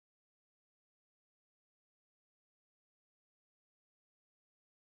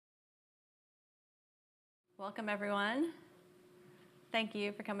Welcome, everyone. Thank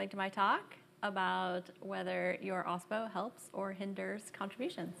you for coming to my talk about whether your OSPO helps or hinders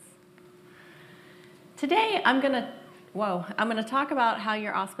contributions. Today, I'm going to talk about how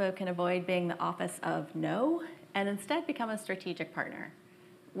your OSPO can avoid being the office of no and instead become a strategic partner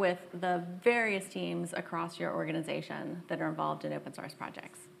with the various teams across your organization that are involved in open source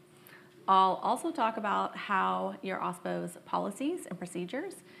projects. I'll also talk about how your OSPO's policies and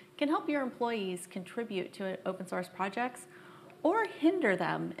procedures can help your employees contribute to open source projects or hinder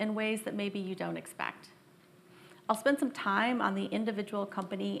them in ways that maybe you don't expect. I'll spend some time on the individual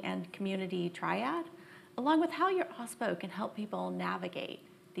company and community triad, along with how your OSPO can help people navigate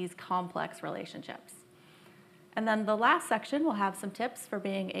these complex relationships. And then the last section will have some tips for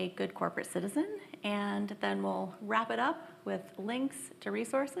being a good corporate citizen, and then we'll wrap it up with links to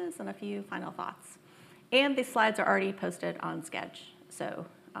resources and a few final thoughts. And these slides are already posted on Sketch, so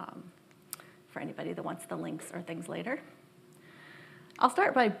for anybody that wants the links or things later. I'll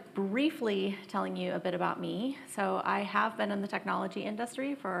start by briefly telling you a bit about me. So I have been in the technology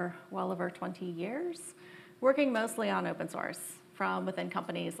industry for well over 20 years, working mostly on open source from within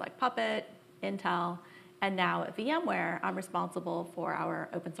companies like Puppet, Intel, and now at VMware, I'm responsible for our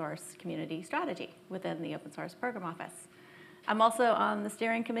open source community strategy within the Open Source Program Office. I'm also on the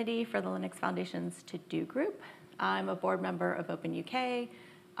steering committee for the Linux Foundation's To-Do group. I'm a board member of Open UK.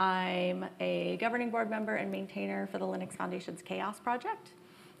 I'm a governing board member and maintainer for the Linux Foundation's Chaos project.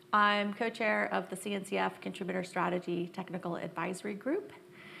 I'm co-chair of the CNCF Contributor Strategy Technical Advisory Group.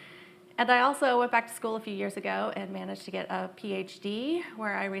 And I also went back to school a few years ago and managed to get a PhD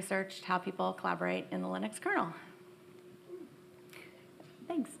where I researched how people collaborate in the Linux kernel.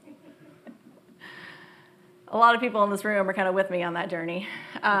 Thanks. A lot of people in this room are kind of with me on that journey.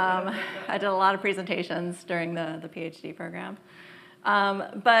 I did a lot of presentations during the PhD program.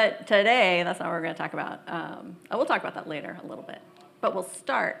 But today, that's not what we're going to talk about. We'll talk about that later a little bit. But we'll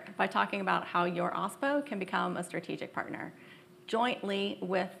start by talking about how your OSPO can become a strategic partner jointly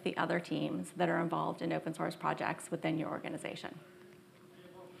with the other teams that are involved in open source projects within your organization.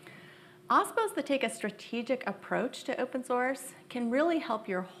 OSPOs that take a strategic approach to open source can really help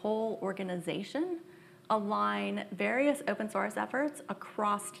your whole organization align various open source efforts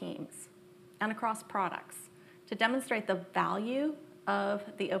across teams and across products to demonstrate the value of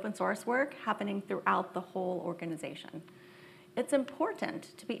the open source work happening throughout the whole organization. It's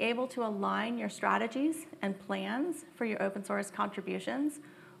important to be able to align your strategies and plans for your open source contributions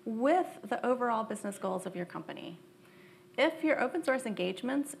with the overall business goals of your company. If your open source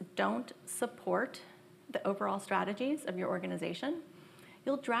engagements don't support the overall strategies of your organization,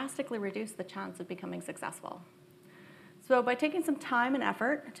 you'll drastically reduce the chance of becoming successful. So by taking some time and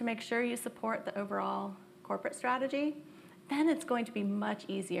effort to make sure you support the overall corporate strategy, then it's going to be much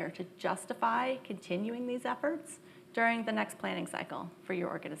easier to justify continuing these efforts during the next planning cycle for your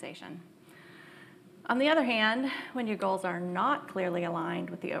organization. On the other hand, when your goals are not clearly aligned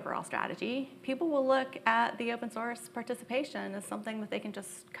with the overall strategy, people will look at the open source participation as something that they can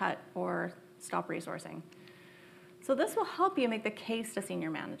just cut or stop resourcing. So this will help you make the case to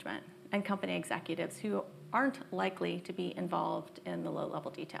senior management and company executives who aren't likely to be involved in the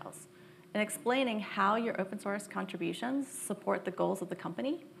low-level details. And explaining how your open source contributions support the goals of the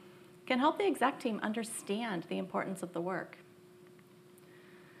company can help the exec team understand the importance of the work.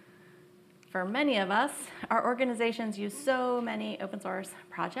 For many of us, our organizations use so many open source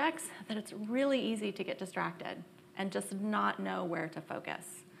projects that it's really easy to get distracted and just not know where to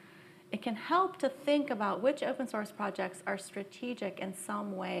focus. It can help to think about which open source projects are strategic in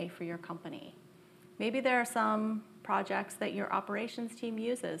some way for your company. Maybe there are some projects that your operations team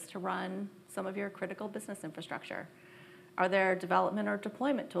uses to run some of your critical business infrastructure. Are there development or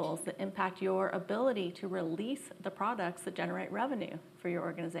deployment tools that impact your ability to release the products that generate revenue for your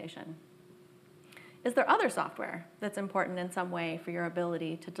organization? Is there other software that's important in some way for your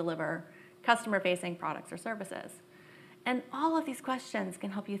ability to deliver customer-facing products or services? And all of these questions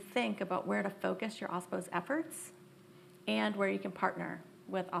can help you think about where to focus your OSPO's efforts and where you can partner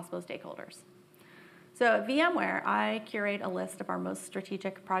with OSPO stakeholders. So at VMware, I curate a list of our most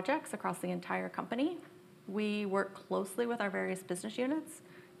strategic projects across the entire company. We work closely with our various business units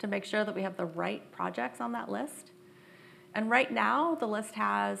to make sure that we have the right projects on that list. And right now, the list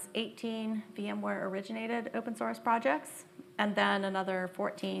has 18 VMware originated open source projects, and then another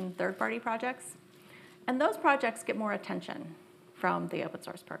 14 third-party projects. And those projects get more attention from the Open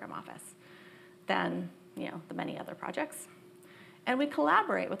Source Program Office than the many other projects. And we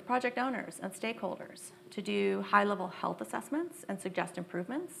collaborate with project owners and stakeholders to do high-level health assessments and suggest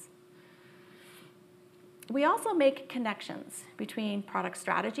improvements. We also make connections between product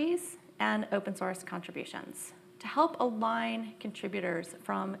strategies and open source contributions to help align contributors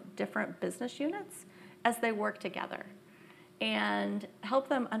from different business units as they work together and help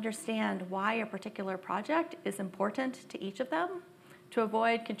them understand why a particular project is important to each of them to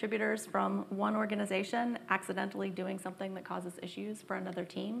avoid contributors from one organization accidentally doing something that causes issues for another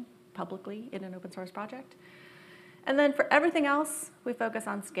team publicly in an open source project. And then for everything else, we focus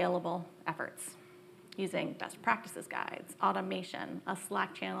on scalable efforts using best practices guides, automation, a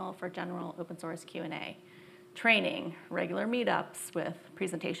Slack channel for general open source Q&A, training, regular meetups with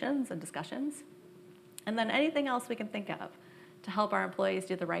presentations and discussions, and then anything else we can think of to help our employees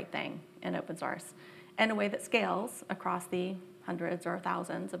do the right thing in open source in a way that scales across the hundreds or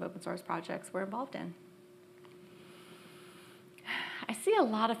thousands of open source projects we're involved in. I see a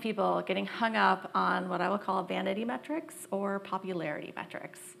lot of people getting hung up on what I will call vanity metrics or popularity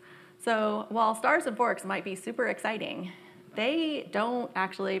metrics. So while stars and forks might be super exciting, they don't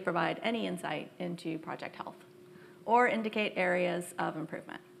actually provide any insight into project health or indicate areas of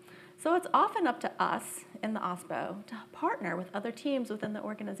improvement. So it's often up to us in the OSPO to partner with other teams within the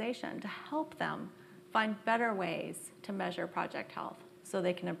organization to help them find better ways to measure project health so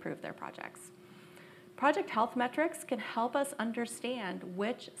they can improve their projects. Project health metrics can help us understand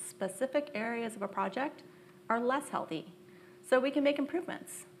which specific areas of a project are less healthy so we can make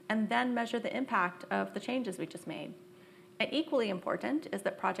improvements and then measure the impact of the changes we just made. And equally important is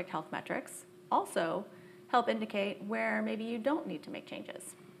that project health metrics also help indicate where maybe you don't need to make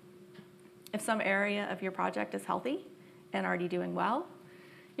changes. If some area of your project is healthy and already doing well,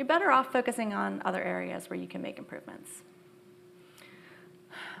 you're better off focusing on other areas where you can make improvements.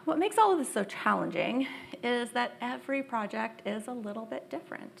 What makes all of this so challenging is that every project is a little bit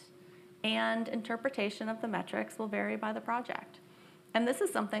different, and interpretation of the metrics will vary by the project. And this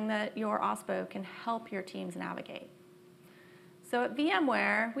is something that your OSPO can help your teams navigate. So at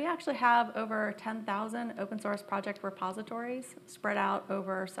VMware, we actually have over 10,000 open source project repositories spread out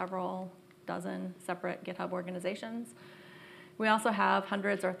over several dozen separate GitHub organizations. We also have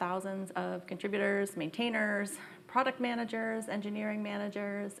hundreds or thousands of contributors, maintainers, product managers, engineering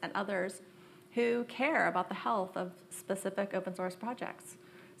managers, and others who care about the health of specific open source projects.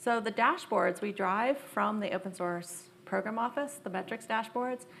 So the dashboards we drive from the open source program office, the metrics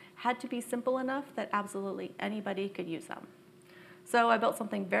dashboards, had to be simple enough that absolutely anybody could use them. So I built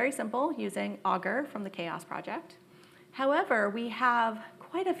something very simple using Augur from the Chaos project. However, we have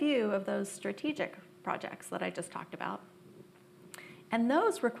quite a few of those strategic projects that I just talked about, and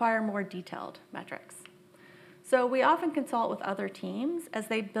those require more detailed metrics. So we often consult with other teams as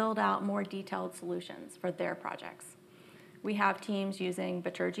they build out more detailed solutions for their projects. We have teams using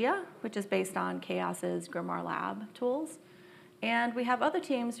Bitergia, which is based on Chaos's Grimoire Lab tools. And we have other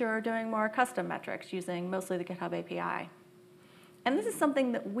teams who are doing more custom metrics using mostly the GitHub API. And this is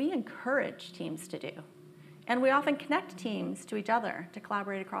something that we encourage teams to do. And we often connect teams to each other to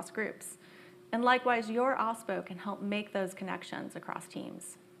collaborate across groups. And likewise, your OSPO can help make those connections across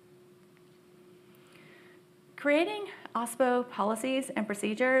teams. Creating OSPO policies and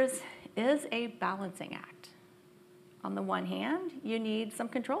procedures is a balancing act. On the one hand, you need some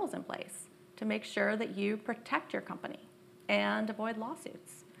controls in place to make sure that you protect your company and avoid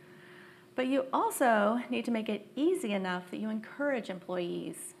lawsuits. But you also need to make it easy enough that you encourage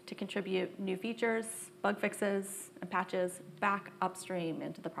employees to contribute new features, bug fixes, and patches back upstream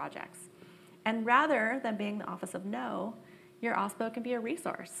into the projects. And rather than being the office of no, your OSPO can be a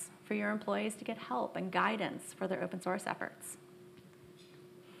resource for your employees to get help and guidance for their open source efforts.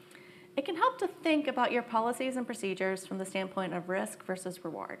 It can help to think about your policies and procedures from the standpoint of risk versus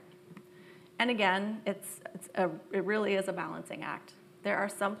reward. And again, it really is a balancing act. There are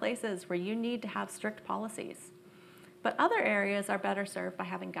some places where you need to have strict policies, but other areas are better served by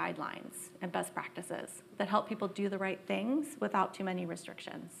having guidelines and best practices that help people do the right things without too many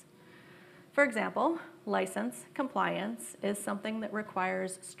restrictions. For example, license compliance is something that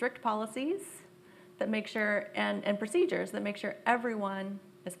requires strict policies that make sure, and procedures that make sure everyone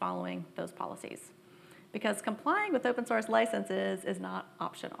is following those policies. Because complying with open source licenses is not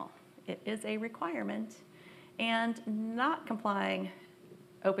optional. It is a requirement, and not complying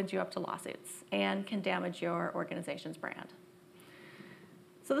opens you up to lawsuits and can damage your organization's brand.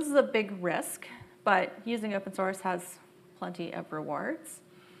 So this is a big risk, but using open source has plenty of rewards.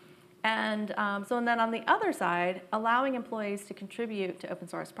 And then on the other side, allowing employees to contribute to open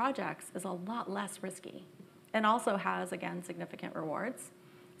source projects is a lot less risky and also has, again, significant rewards.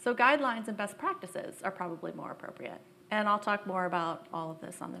 So guidelines and best practices are probably more appropriate. And I'll talk more about all of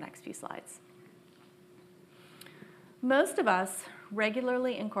this on the next few slides. Most of us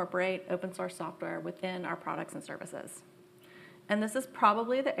regularly incorporate open source software within our products and services. And this is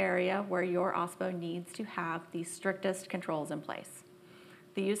probably the area where your OSPO needs to have the strictest controls in place.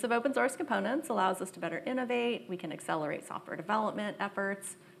 The use of open source components allows us to better innovate. We can accelerate software development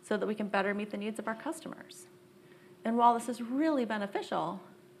efforts so that we can better meet the needs of our customers. And while this is really beneficial,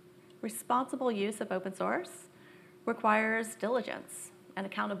 responsible use of open source requires diligence and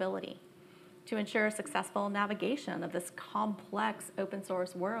accountability to ensure successful navigation of this complex open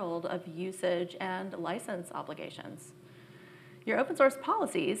source world of usage and license obligations. Your open source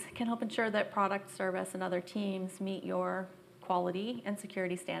policies can help ensure that product, service, and other teams meet your quality and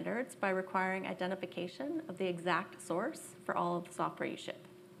security standards by requiring identification of the exact source for all of the software you ship.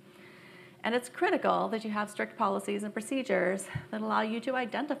 And it's critical that you have strict policies and procedures that allow you to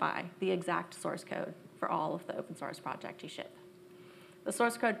identify the exact source code for all of the open source project you ship. The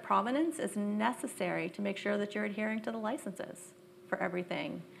source code provenance is necessary to make sure that you're adhering to the licenses for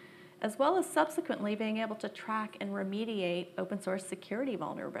everything, as well as subsequently being able to track and remediate open source security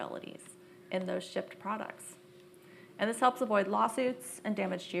vulnerabilities in those shipped products. And this helps avoid lawsuits and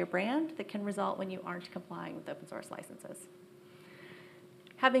damage to your brand that can result when you aren't complying with open source licenses.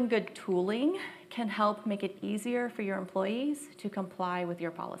 Having good tooling can help make it easier for your employees to comply with your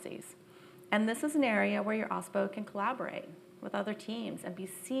policies. And this is an area where your OSPO can collaborate with other teams and be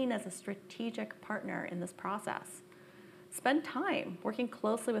seen as a strategic partner in this process. Spend time working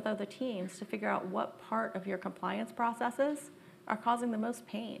closely with other teams to figure out what part of your compliance processes are causing the most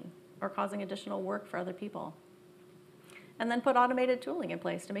pain or causing additional work for other people. And then put automated tooling in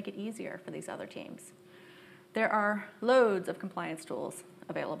place to make it easier for these other teams. There are loads of compliance tools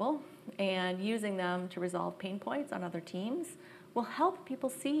available, and using them to resolve pain points on other teams will help people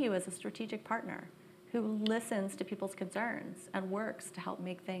see you as a strategic partner who listens to people's concerns and works to help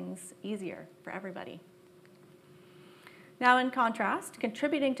make things easier for everybody. Now, in contrast,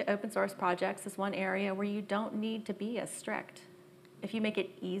 contributing to open source projects is one area where you don't need to be as strict. If you make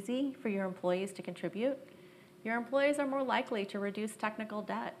it easy for your employees to contribute, your employees are more likely to reduce technical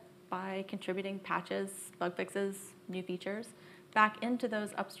debt by contributing patches, bug fixes, new features back into those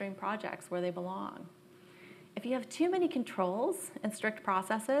upstream projects where they belong. If you have too many controls and strict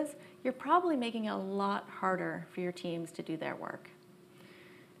processes, you're probably making it a lot harder for your teams to do their work.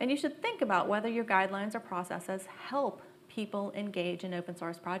 And you should think about whether your guidelines or processes help people engage in open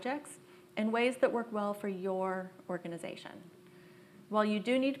source projects in ways that work well for your organization. While you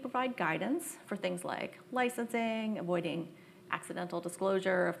do need to provide guidance for things like licensing, avoiding accidental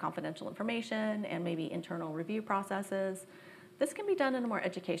disclosure of confidential information, and maybe internal review processes, this can be done in a more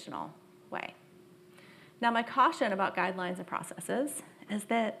educational way. Now, my caution about guidelines and processes is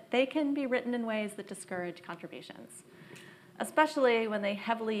that they can be written in ways that discourage contributions, especially when they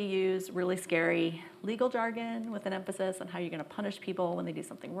heavily use really scary legal jargon with an emphasis on how you're going to punish people when they do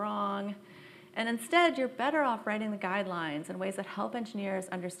something wrong. And instead, you're better off writing the guidelines in ways that help engineers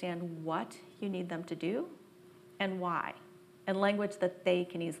understand what you need them to do and why, in language that they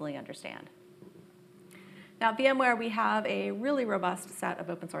can easily understand. Now, at VMware, we have a really robust set of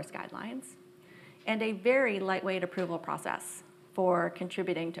open source guidelines and a very lightweight approval process for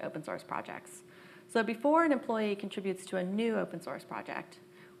contributing to open source projects. So before an employee contributes to a new open source project,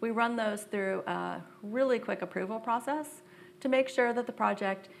 we run those through a really quick approval process to make sure that the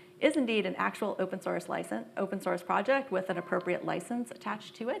project is indeed an actual open source project with an appropriate license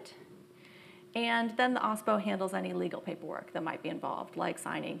attached to it. And then the OSPO handles any legal paperwork that might be involved, like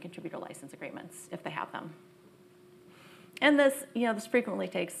signing contributor license agreements if they have them. And this frequently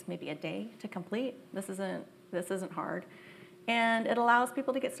takes maybe a day to complete. This isn't hard. And it allows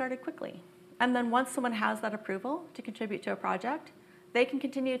people to get started quickly. And then once someone has that approval to contribute to a project, they can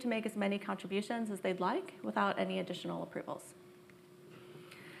continue to make as many contributions as they'd like without any additional approvals.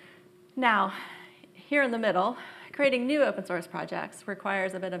 Now, here in the middle, creating new open source projects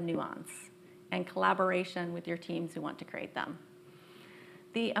requires a bit of nuance and collaboration with your teams who want to create them.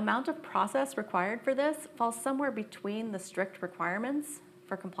 The amount of process required for this falls somewhere between the strict requirements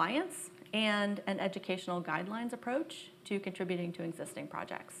for compliance and an educational guidelines approach to contributing to existing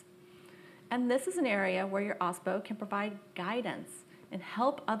projects. And this is an area where your OSPO can provide guidance and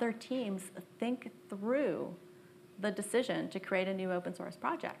help other teams think through the decision to create a new open source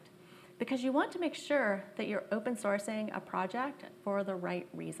project. Because you want to make sure that you're open sourcing a project for the right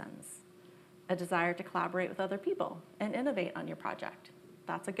reasons. A desire to collaborate with other people and innovate on your project.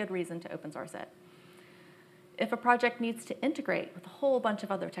 That's a good reason to open source it. If a project needs to integrate with a whole bunch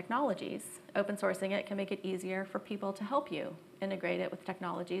of other technologies, open sourcing it can make it easier for people to help you integrate it with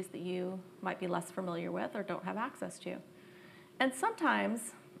technologies that you might be less familiar with or don't have access to. And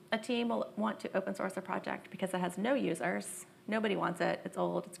sometimes a team will want to open source a project because it has no users, nobody wants it, it's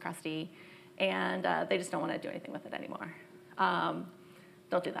old, it's crusty, and they just don't want to do anything with it anymore.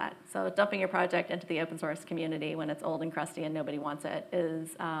 Don't do that. So dumping your project into the open source community when it's old and crusty and nobody wants it is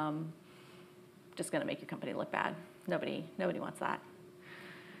just going to make your company look bad. Nobody wants that.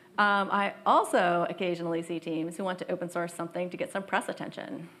 I also occasionally see teams who want to open source something to get some press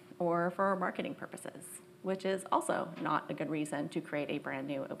attention or for marketing purposes, which is also not a good reason to create a brand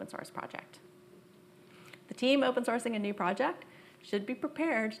new open source project. The team open sourcing a new project should be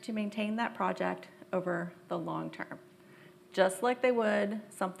prepared to maintain that project over the long term, just like they would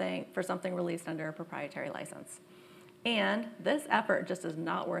for something released under a proprietary license. And this effort just is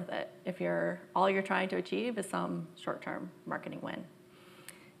not worth it if all you're trying to achieve is some short-term marketing win.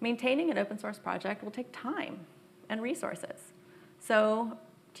 Maintaining an open source project will take time and resources. So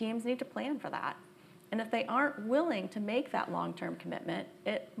teams need to plan for that. And if they aren't willing to make that long-term commitment,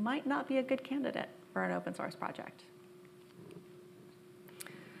 it might not be a good candidate for an open source project.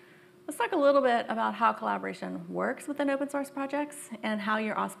 Let's talk a little bit about how collaboration works within open source projects and how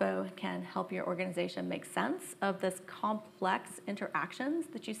your OSPO can help your organization make sense of this complex interactions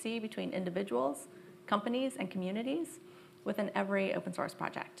that you see between individuals, companies, and communities within every open source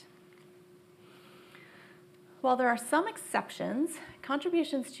project. While there are some exceptions,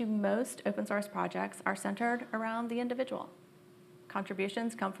 contributions to most open source projects are centered around the individual.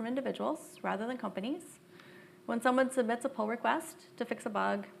 Contributions come from individuals rather than companies. When someone submits a pull request to fix a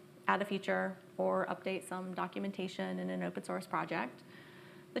bug, add a feature, or update some documentation in an open source project,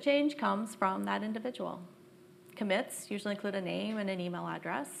 the change comes from that individual. Commits usually include a name and an email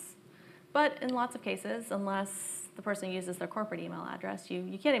address, but in lots of cases, unless the person uses their corporate email address,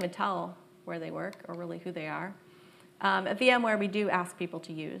 you can't even tell where they work or really who they are. At VMware, we do ask people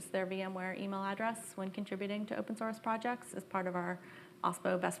to use their VMware email address when contributing to open source projects as part of our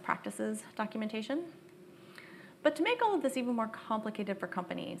OSPO best practices documentation. But to make all of this even more complicated for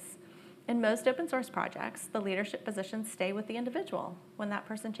companies, in most open source projects, the leadership positions stay with the individual when that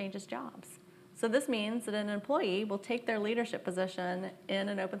person changes jobs. So this means that an employee will take their leadership position in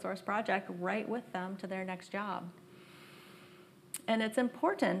an open source project right with them to their next job. And it's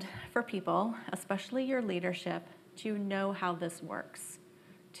important for people, especially your leadership, to know how this works,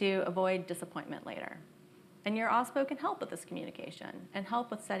 to avoid disappointment later. And your OSPO can help with this communication and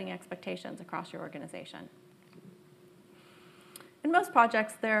help with setting expectations across your organization. In most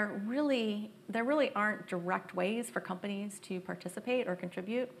projects, there really aren't direct ways for companies to participate or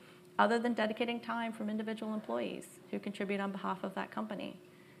contribute other than dedicating time from individual employees who contribute on behalf of that company,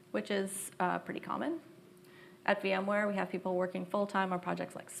 which is pretty common. At VMware, we have people working full-time on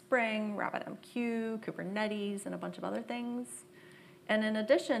projects like Spring, RabbitMQ, Kubernetes, and a bunch of other things. And in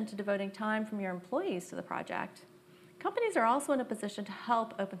addition to devoting time from your employees to the project, companies are also in a position to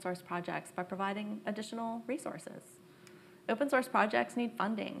help open source projects by providing additional resources. Open source projects need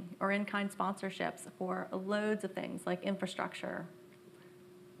funding or in-kind sponsorships for loads of things like infrastructure,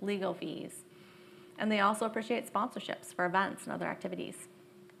 legal fees, and they also appreciate sponsorships for events and other activities.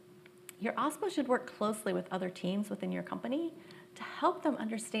 Your OSPO should work closely with other teams within your company to help them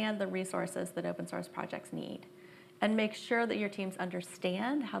understand the resources that open source projects need and make sure that your teams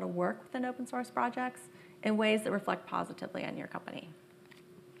understand how to work within open source projects in ways that reflect positively on your company.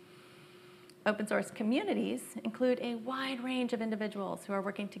 Open source communities include a wide range of individuals who are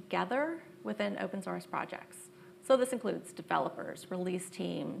working together within open source projects. So this includes developers, release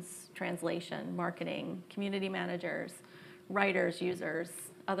teams, translation, marketing, community managers, writers, users,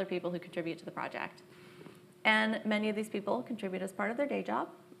 other people who contribute to the project. And many of these people contribute as part of their day job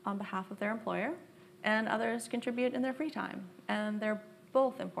on behalf of their employer, and others contribute in their free time, and they're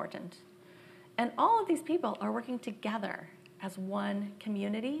both important. And all of these people are working together as one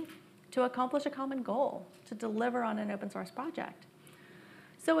community to accomplish a common goal, to deliver on an open source project.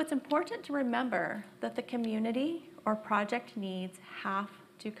 So it's important to remember that the community or project needs have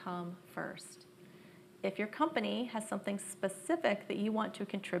to come first. If your company has something specific that you want to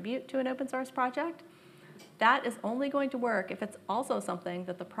contribute to an open source project, that is only going to work if it's also something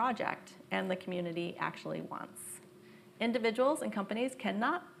that the project and the community actually wants. Individuals and companies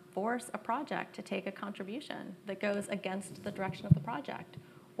cannot force a project to take a contribution that goes against the direction of the project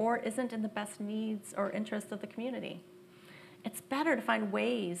or isn't in the best needs or interests of the community. It's better to find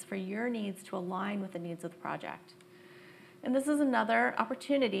ways for your needs to align with the needs of the project. And this is another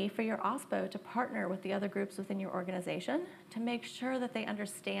opportunity for your OSPO to partner with the other groups within your organization to make sure that they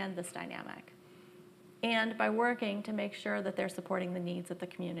understand this dynamic, and by working to make sure that they're supporting the needs of the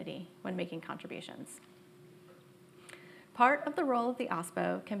community when making contributions. Part of the role of the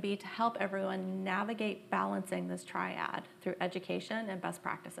OSPO can be to help everyone navigate balancing this triad through education and best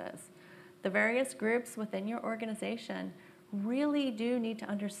practices. The various groups within your organization really do need to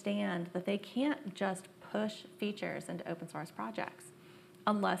understand that they can't just push features into open source projects,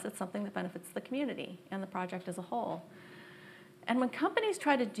 unless it's something that benefits the community and the project as a whole. And when companies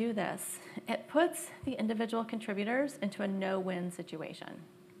try to do this, it puts the individual contributors into a no-win situation.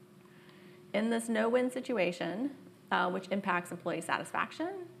 In this no-win situation, which impacts employee satisfaction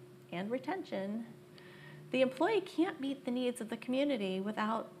and retention, the employee can't meet the needs of the community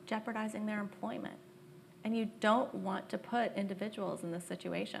without jeopardizing their employment. And you don't want to put individuals in this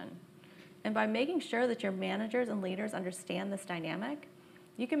situation. And by making sure that your managers and leaders understand this dynamic,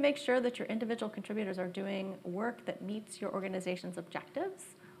 you can make sure that your individual contributors are doing work that meets your organization's objectives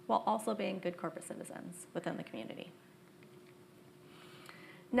while also being good corporate citizens within the community.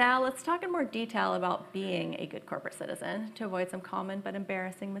 Now let's talk in more detail about being a good corporate citizen to avoid some common but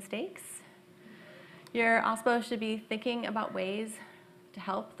embarrassing mistakes. Your OSPO should be thinking about ways to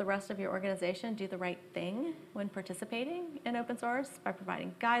help the rest of your organization do the right thing when participating in open source by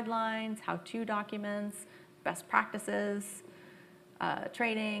providing guidelines, how-to documents, best practices,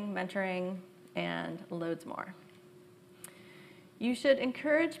 training, mentoring, and loads more. You should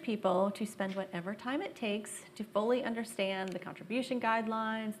encourage people to spend whatever time it takes to fully understand the contribution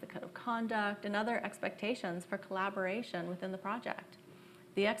guidelines, the code of conduct, and other expectations for collaboration within the project.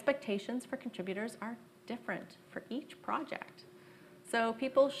 The expectations for contributors are different for each project. So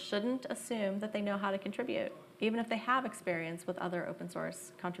people shouldn't assume that they know how to contribute, even if they have experience with other open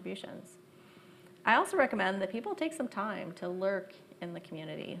source contributions. I also recommend that people take some time to lurk in the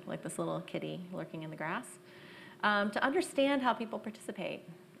community, like this little kitty lurking in the grass, to understand how people participate.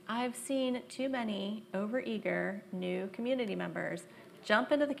 I've seen too many overeager new community members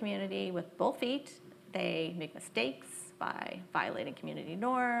jump into the community with both feet. They make mistakes by violating community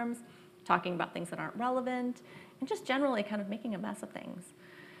norms, talking about things that aren't relevant, and just generally kind of making a mess of things.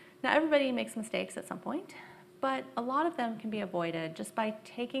 Now, everybody makes mistakes at some point, but a lot of them can be avoided just by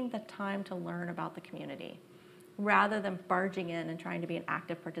taking the time to learn about the community, rather than barging in and trying to be an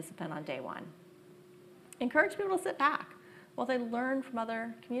active participant on day one. Encourage people to sit back while they learn from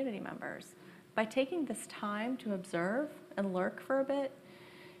other community members. By taking this time to observe and lurk for a bit,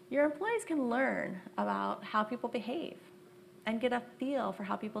 your employees can learn about how people behave and get a feel for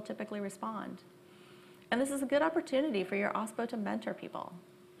how people typically respond. And this is a good opportunity for your OSPO to mentor people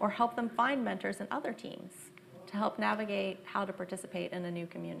or help them find mentors in other teams to help navigate how to participate in a new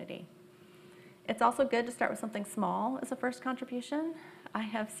community. It's also good to start with something small as a first contribution. I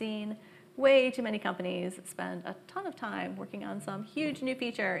have seen way too many companies spend a ton of time working on some huge new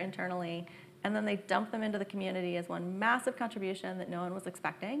feature internally, and then they dump them into the community as one massive contribution that no one was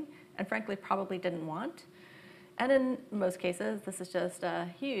expecting, and frankly probably didn't want. And in most cases, this is just a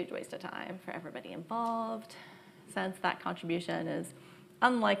huge waste of time for everybody involved, since that contribution is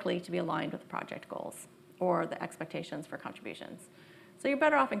unlikely to be aligned with the project goals or the expectations for contributions. So you're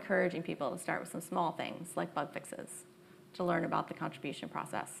better off encouraging people to start with some small things like bug fixes to learn about the contribution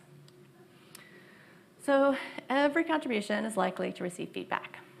process. So every contribution is likely to receive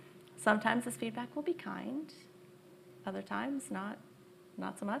feedback. Sometimes this feedback will be kind, other times not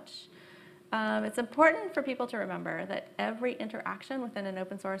so much. It's important for people to remember that every interaction within an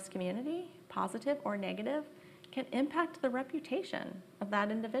open source community, positive or negative, can impact the reputation of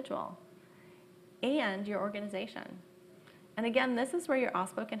that individual and your organization. And again, this is where your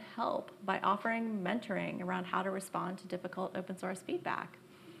OSPO can help by offering mentoring around how to respond to difficult open source feedback.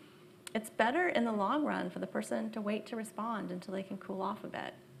 It's better in the long run for the person to wait to respond until they can cool off a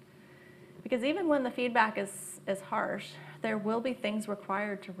bit. Because even when the feedback is harsh, there will be things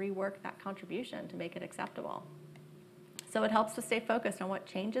required to rework that contribution to make it acceptable. So it helps to stay focused on what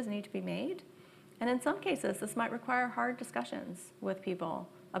changes need to be made. And in some cases, this might require hard discussions with people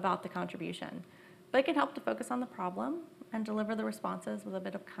about the contribution. But it can help to focus on the problem and deliver the responses with a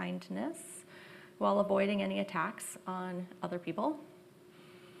bit of kindness while avoiding any attacks on other people.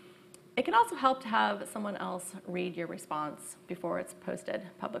 It can also help to have someone else read your response before it's posted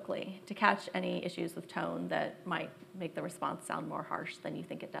publicly to catch any issues with tone that might make the response sound more harsh than you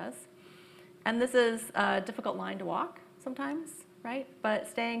think it does. And this is a difficult line to walk sometimes, right? But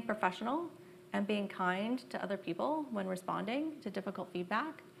staying professional and being kind to other people when responding to difficult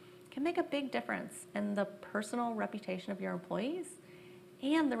feedback can make a big difference in the personal reputation of your employees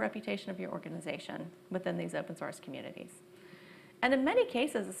and the reputation of your organization within these open source communities. And in many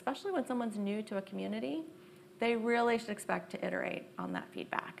cases, especially when someone's new to a community, they really should expect to iterate on that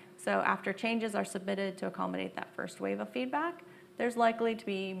feedback. So after changes are submitted to accommodate that first wave of feedback, there's likely to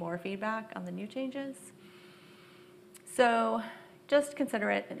be more feedback on the new changes. So just consider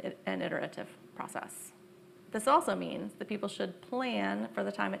it an iterative process. This also means that people should plan for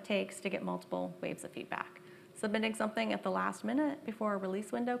the time it takes to get multiple waves of feedback. Submitting something at the last minute before a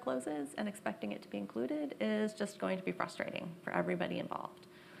release window closes and expecting it to be included is just going to be frustrating for everybody involved.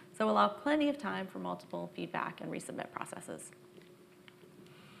 So allow plenty of time for multiple feedback and resubmit processes.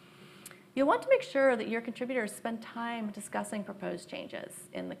 You'll want to make sure that your contributors spend time discussing proposed changes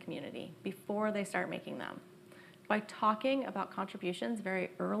in the community before they start making them. By talking about contributions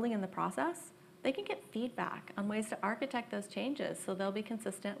very early in the process, they can get feedback on ways to architect those changes so they'll be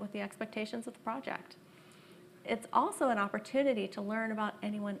consistent with the expectations of the project. It's also an opportunity to learn about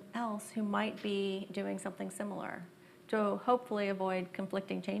anyone else who might be doing something similar, to hopefully avoid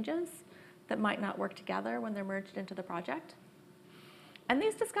conflicting changes that might not work together when they're merged into the project. And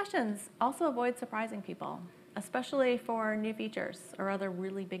these discussions also avoid surprising people, especially for new features or other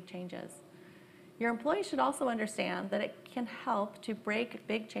really big changes. Your employees should also understand that it can help to break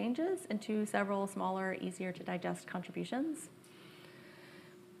big changes into several smaller, easier to digest contributions.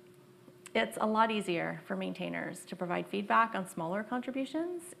 It's a lot easier for maintainers to provide feedback on smaller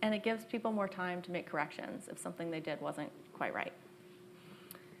contributions, and it gives people more time to make corrections if something they did wasn't quite right.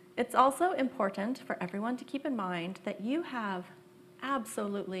 It's also important for everyone to keep in mind that you have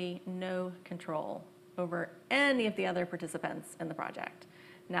absolutely no control over any of the other participants in the project.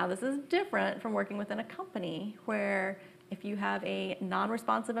 Now, this is different from working within a company where if you have a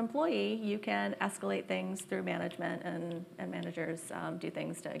non-responsive employee, you can escalate things through management, and managers do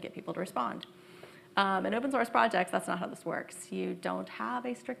things to get people to respond. In open source projects, that's not how this works. You don't have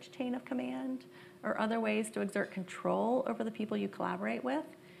a strict chain of command or other ways to exert control over the people you collaborate with.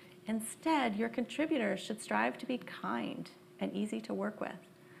 Instead, your contributors should strive to be kind and easy to work with,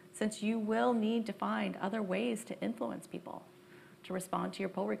 since you will need to find other ways to influence people to respond to your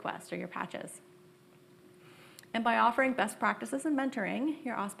pull requests or your patches. And by offering best practices and mentoring,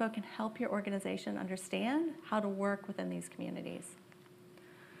 your OSPO can help your organization understand how to work within these communities.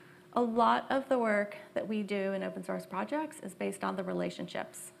 A lot of the work that we do in open source projects is based on the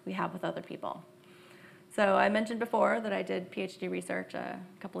relationships we have with other people. So I mentioned before that I did PhD research a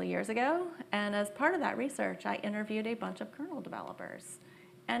couple of years ago, and as part of that research, I interviewed a bunch of kernel developers.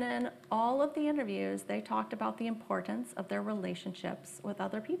 And in all of the interviews, they talked about the importance of their relationships with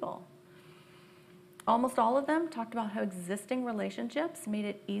other people. Almost all of them talked about how existing relationships made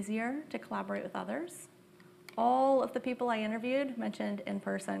it easier to collaborate with others. All of the people I interviewed mentioned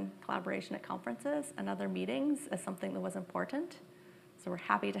in-person collaboration at conferences and other meetings as something that was important. So we're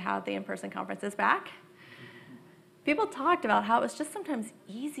happy to have the in-person conferences back. People talked about how it was just sometimes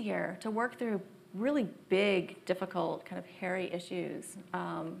easier to work through really big, difficult, kind of hairy issues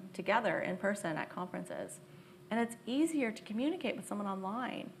together in person at conferences. And it's easier to communicate with someone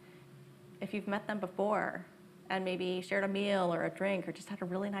online if you've met them before and maybe shared a meal or a drink or just had a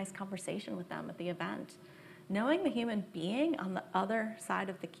really nice conversation with them at the event. Knowing the human being on the other side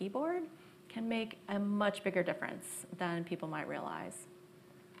of the keyboard can make a much bigger difference than people might realize.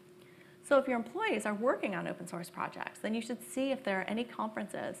 So if your employees are working on open source projects, then you should see if there are any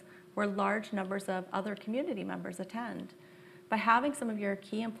conferences where large numbers of other community members attend. By having some of your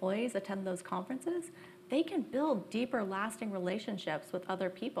key employees attend those conferences, they can build deeper, lasting relationships with other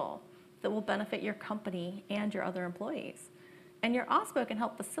people that will benefit your company and your other employees. And your OSPO can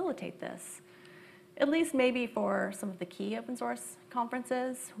help facilitate this, at least maybe for some of the key open source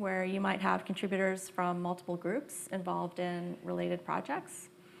conferences where you might have contributors from multiple groups involved in related projects.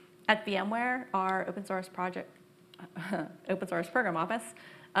 At VMware, our open source program office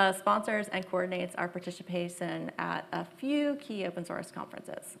sponsors and coordinates our participation at a few key open source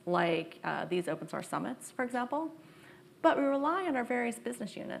conferences, like these open source summits, for example. But we rely on our various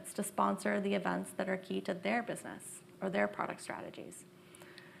business units to sponsor the events that are key to their business or their product strategies.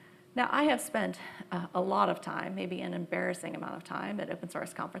 Now, I have spent a lot of time, maybe an embarrassing amount of time at open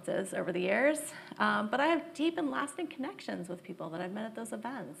source conferences over the years, but I have deep and lasting connections with people that I've met at those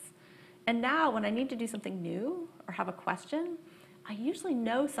events. And now when I need to do something new or have a question, I usually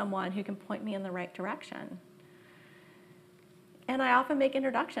know someone who can point me in the right direction. And I often make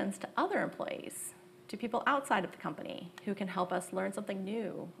introductions to other employees, to people outside of the company who can help us learn something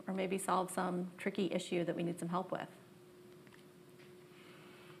new or maybe solve some tricky issue that we need some help with.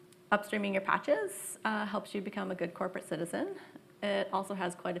 Upstreaming your patches helps you become a good corporate citizen. It also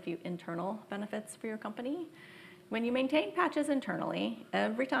has quite a few internal benefits for your company. When you maintain patches internally,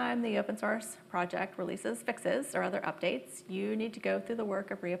 every time the open source project releases fixes or other updates, you need to go through the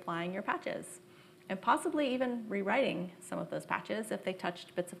work of reapplying your patches and possibly even rewriting some of those patches if they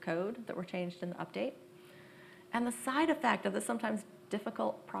touched bits of code that were changed in the update. And the side effect of this sometimes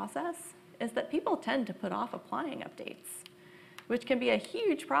difficult process is that people tend to put off applying updates, which can be a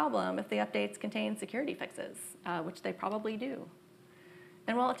huge problem if the updates contain security fixes, which they probably do.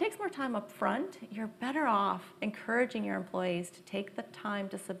 And while it takes more time up front, you're better off encouraging your employees to take the time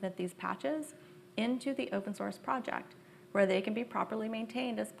to submit these patches into the open source project, where they can be properly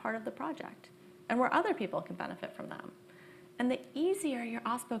maintained as part of the project, and where other people can benefit from them. And the easier your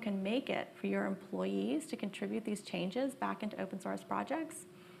OSPO can make it for your employees to contribute these changes back into open source projects,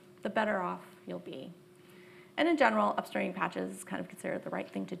 the better off you'll be. And in general, upstreaming patches is kind of considered the right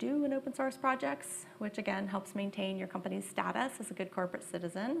thing to do in open source projects, which again helps maintain your company's status as a good corporate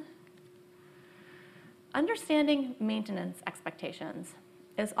citizen. Understanding maintenance expectations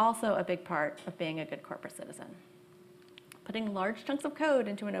is also a big part of being a good corporate citizen. Putting large chunks of code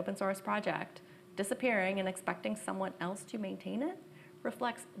into an open source project, disappearing and expecting someone else to maintain it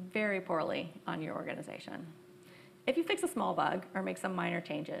reflects very poorly on your organization. If you fix a small bug or make some minor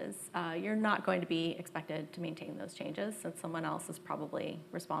changes, you're not going to be expected to maintain those changes, since someone else is probably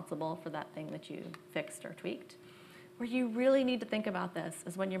responsible for that thing that you fixed or tweaked. Where you really need to think about this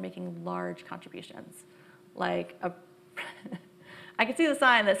is when you're making large contributions. Like, I could see the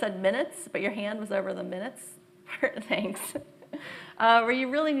sign that said minutes, but your hand was over the minutes. Thanks. Where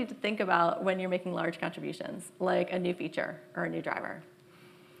you really need to think about when you're making large contributions, like a new feature or a new driver.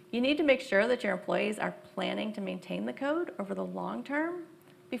 You need to make sure that your employees are planning to maintain the code over the long term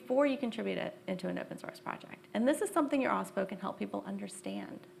before you contribute it into an open source project. And this is something your OSPO can help people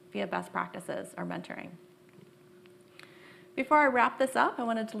understand via best practices or mentoring. Before I wrap this up, I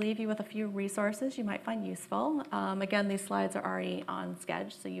wanted to leave you with a few resources you might find useful. Again, these slides are already on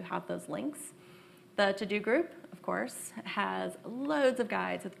Sketch, so you have those links. The to-do group, of course, has loads of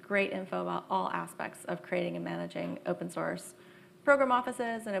guides with great info about all aspects of creating and managing open source program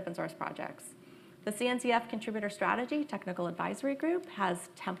offices and open source projects. The CNCF Contributor Strategy Technical Advisory Group has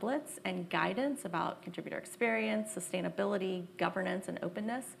templates and guidance about contributor experience, sustainability, governance, and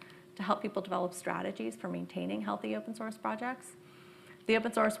openness to help people develop strategies for maintaining healthy open source projects. The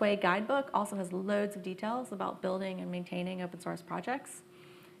Open Source Way Guidebook also has loads of details about building and maintaining open source projects.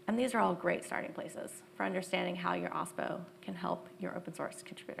 And these are all great starting places for understanding how your OSPO can help your open source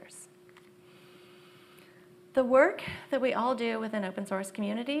contributors. The work that we all do within open source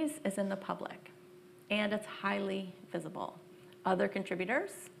communities is in the public, and it's highly visible. Other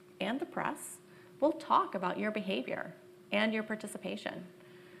contributors and the press will talk about your behavior and your participation,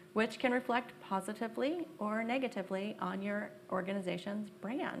 which can reflect positively or negatively on your organization's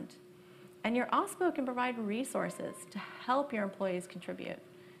brand. And your OSPO can provide resources to help your employees contribute.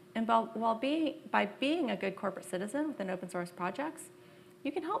 And by being a good corporate citizen within open source projects,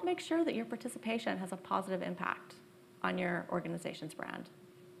 you can help make sure that your participation has a positive impact on your organization's brand.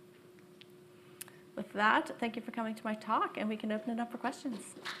 With that, thank you for coming to my talk, and we can open it up for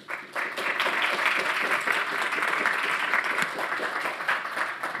questions. I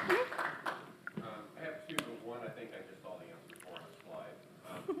have two, but one I think I just saw the answer for on the slide.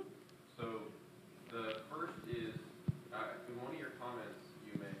 So the first is, in one of your comments,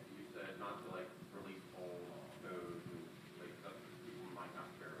 you said not to release whole code and stuff that people might not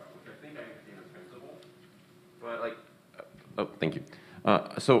care about, which I think I understand in principle. But oh, thank you.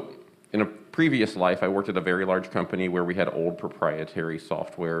 So in a previous life, I worked at a very large company where we had old proprietary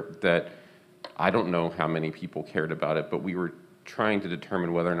software that I don't know how many people cared about it, but we were trying to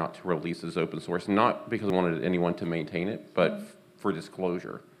determine whether or not to release as open source, not because I wanted anyone to maintain it, but for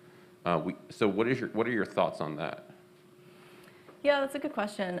disclosure. So what are your thoughts on that? Yeah, that's a good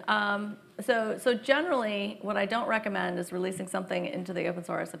question. So generally, what I don't recommend is releasing something into the open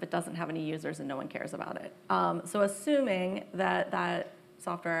source if it doesn't have any users and no one cares about it. So assuming that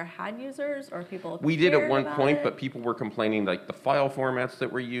software had users or people We did at one point, it. but people were complaining the file formats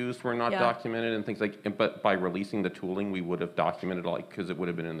that were used were not documented and things but by releasing the tooling, we would have documented because it would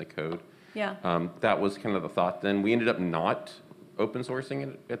have been in the code. Yeah. That was kind of the thought then. We ended up not open sourcing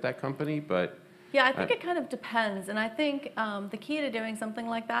it at that company, but yeah, I think it kind of depends. And I think the key to doing something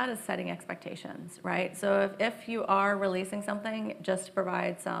like that is setting expectations, right? So if you are releasing something just to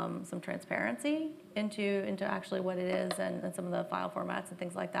provide some transparency into actually what it is and some of the file formats and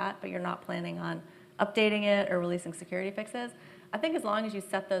things like that, but you're not planning on updating it or releasing security fixes, I think as long as you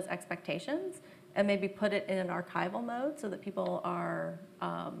set those expectations and maybe put it in an archival mode so that people are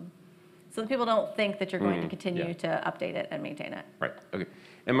so that people don't think that you're going to continue to update it and maintain it. Right, okay.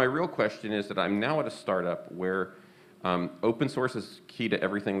 And my real question is that I'm now at a startup where open source is key to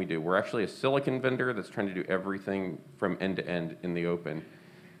everything we do. We're actually a silicon vendor that's trying to do everything from end to end in the open.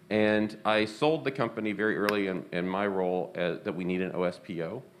 And I sold the company very early in my role that we need an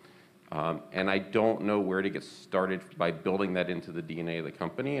OSPO. And I don't know where to get started by building that into the DNA of the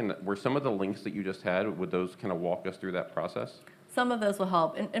company. And were some of the links that you just had, would those kind of walk us through that process? Some of those will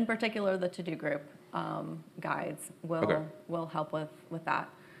help. In particular, the to-do group guides will help with that.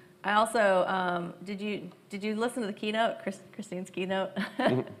 I also, did you listen to the keynote, Christine's keynote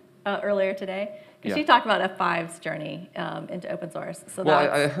earlier today? Because she talked about F5's journey into open source. So well,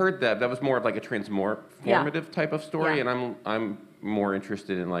 I heard that. That was more of like a transformative type of story, Yeah. and I'm more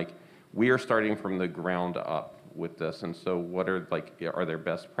interested in like, we are starting from the ground up with this, and so what are there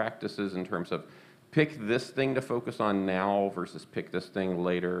best practices in terms of pick this thing to focus on now versus pick this thing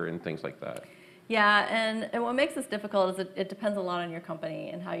later and things like that? Yeah, and what makes this difficult is it depends a lot on your company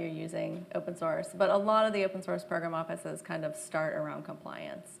and how you're using open source. But a lot of the open source program offices kind of start around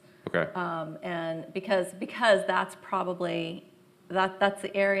compliance. Okay. And because that's probably, that's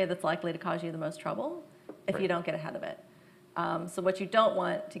the area that's likely to cause you the most trouble if you don't get ahead of it. So what you don't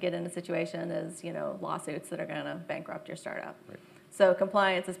want to get in a situation is, lawsuits that are going to bankrupt your startup. Right. So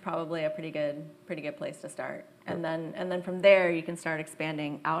compliance is probably a pretty good place to start. And then from there you can start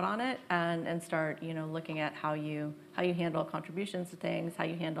expanding out on it and start, looking at how you handle contributions to things, how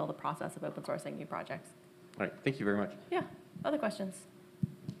you handle the process of open sourcing new projects. All right. Thank you very much. Yeah. Other questions?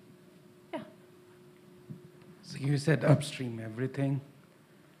 Yeah. So you said upstream everything,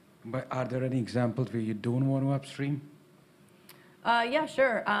 but are there any examples where you don't want to upstream? Yeah,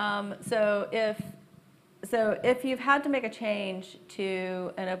 sure. So if you've had to make a change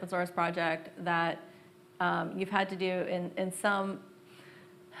to an open source project that you've had to do in some,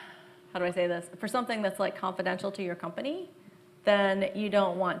 how do I say this, for something that's like confidential to your company, then you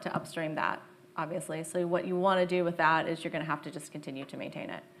don't want to upstream that, obviously. So what you want to do with that is you're going to have to just continue to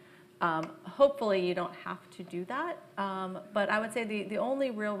maintain it. Hopefully you don't have to do that, but I would say the only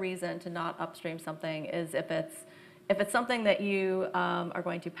real reason to not upstream something is if it's something that you are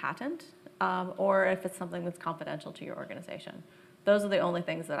going to patent, or if it's something that's confidential to your organization. Those are the only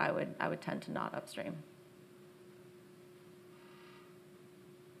things that I would tend to not upstream.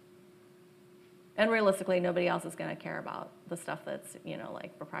 And realistically, nobody else is going to care about the stuff that's,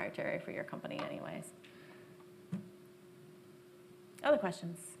 like proprietary for your company anyways. Other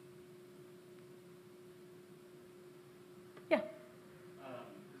questions? Yeah. Is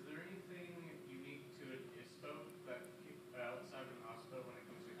there anything unique to an ISPO that outside of an OSPO when it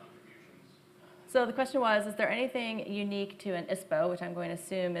comes to contributions? So the question was, is there anything unique to an ISPO, which I'm going to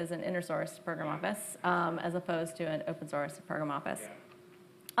assume is an inter-source program office, as opposed to an open source program office?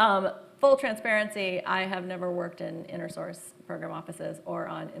 Yeah. Full transparency, I have never worked in inter-source program offices or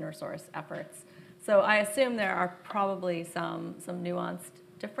on inter-source efforts. So I assume there are probably some nuanced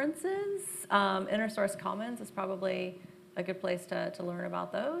differences. Inter-source commons is probably a good place to learn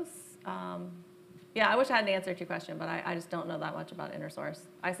about those. Yeah, I wish I had an answer to your question, but I just don't know that much about inter-source.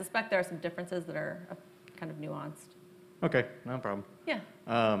 I suspect there are some differences that are kind of nuanced. Okay, no problem. Yeah.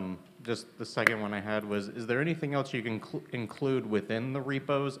 Just the second one I had was, is there anything else you can include within the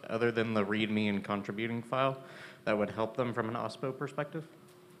repos other than the README and contributing file that would help them from an OSPO perspective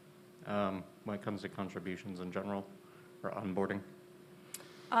when it comes to contributions in general or onboarding?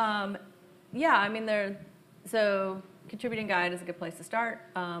 Yeah, I mean, so contributing guide is a good place to start.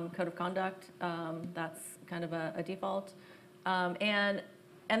 Code of conduct, that's kind of a default. And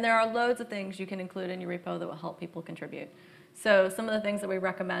there are loads of things you can include in your repo that will help people contribute. So some of the things that we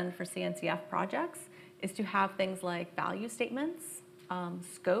recommend for CNCF projects is to have things like value statements,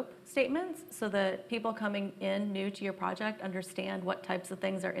 scope statements, so that people coming in new to your project understand what types of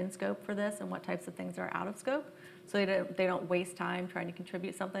things are in scope for this and what types of things are out of scope, so they don't waste time trying to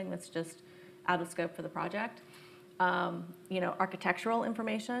contribute something that's just out of scope for the project. Architectural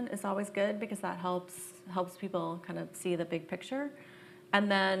information is always good because that helps people kind of see the big picture. And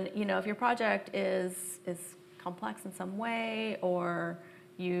then, if your project is complex in some way, or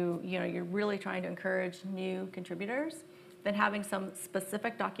you're really trying to encourage new contributors, then having some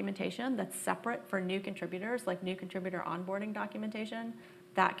specific documentation that's separate for new contributors, like new contributor onboarding documentation,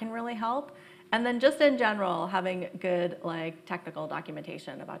 that can really help. And then just in general, having good technical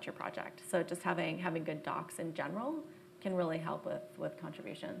documentation about your project. So just having good docs in general can really help with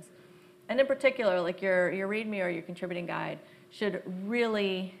contributions. And in particular, your README or your contributing guide should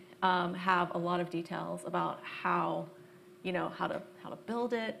really have a lot of details about how to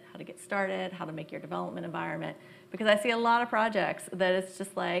build it, how to get started, how to make your development environment. Because I see a lot of projects that it's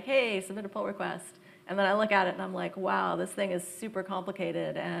just like, hey, submit a pull request. And then I look at it and I'm like, wow, this thing is super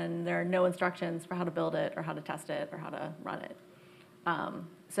complicated and there are no instructions for how to build it or how to test it or how to run it.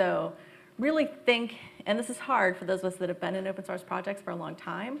 So really think, and this is hard for those of us that have been in open source projects for a long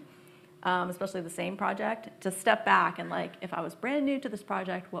time, especially the same project, to step back and if I was brand new to this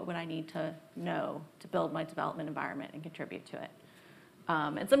project, what would I need to know to build my development environment and contribute to it?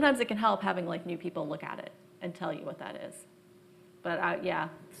 And sometimes it can help having new people look at it and tell you what that is. But yeah,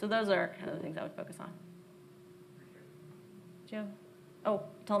 so those are kind of the things I would focus on. Jim? Oh,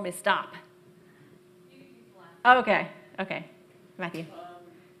 told me to stop. Okay, okay. Matthew.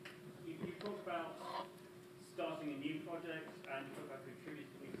 You talked about starting a new project and you talked about contributing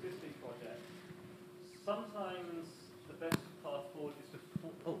to an existing project. Sometimes the best path forward is to...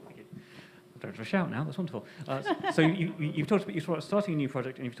 Oh, thank you. I'm trying to shout now, that's wonderful. So you've talked about starting a new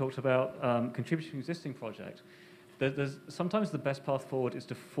project and you've talked about contributing to an existing project. Sometimes the best path forward is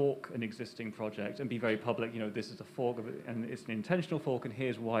to fork an existing project and be very public, this is a fork of it, and it's an intentional fork, and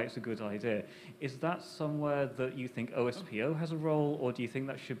here's why it's a good idea. Is that somewhere that you think OSPO has a role, or do you think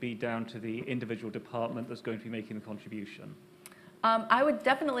that should be down to the individual department that's going to be making the contribution? I would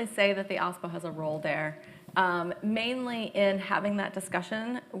definitely say that the OSPO has a role there, mainly in having that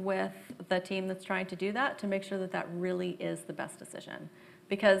discussion with the team that's trying to do that to make sure that that really is the best decision.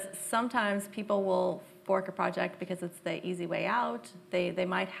 Because sometimes people will fork a project because it's the easy way out. They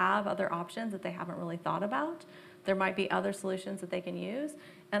might have other options that they haven't really thought about. There might be other solutions that they can use.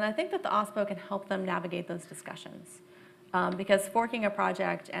 And I think that the OSPO can help them navigate those discussions. Because forking a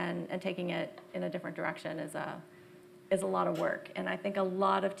project and taking it in a different direction is a lot of work. And I think a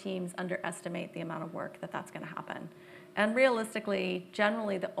lot of teams underestimate the amount of work that's going to happen. And realistically,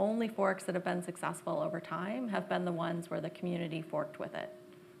 generally, the only forks that have been successful over time have been the ones where the community forked with it.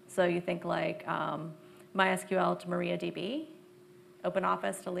 So you think like MySQL to MariaDB,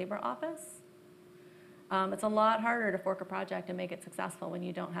 OpenOffice to LibreOffice. It's a lot harder to fork a project and make it successful when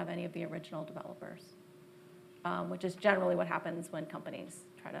you don't have any of the original developers, which is generally what happens when companies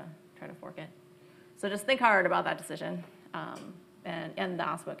try to fork it. So just think hard about that decision, and the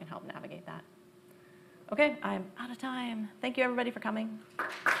OSPO can help navigate that. Okay, I'm out of time. Thank you, everybody, for coming.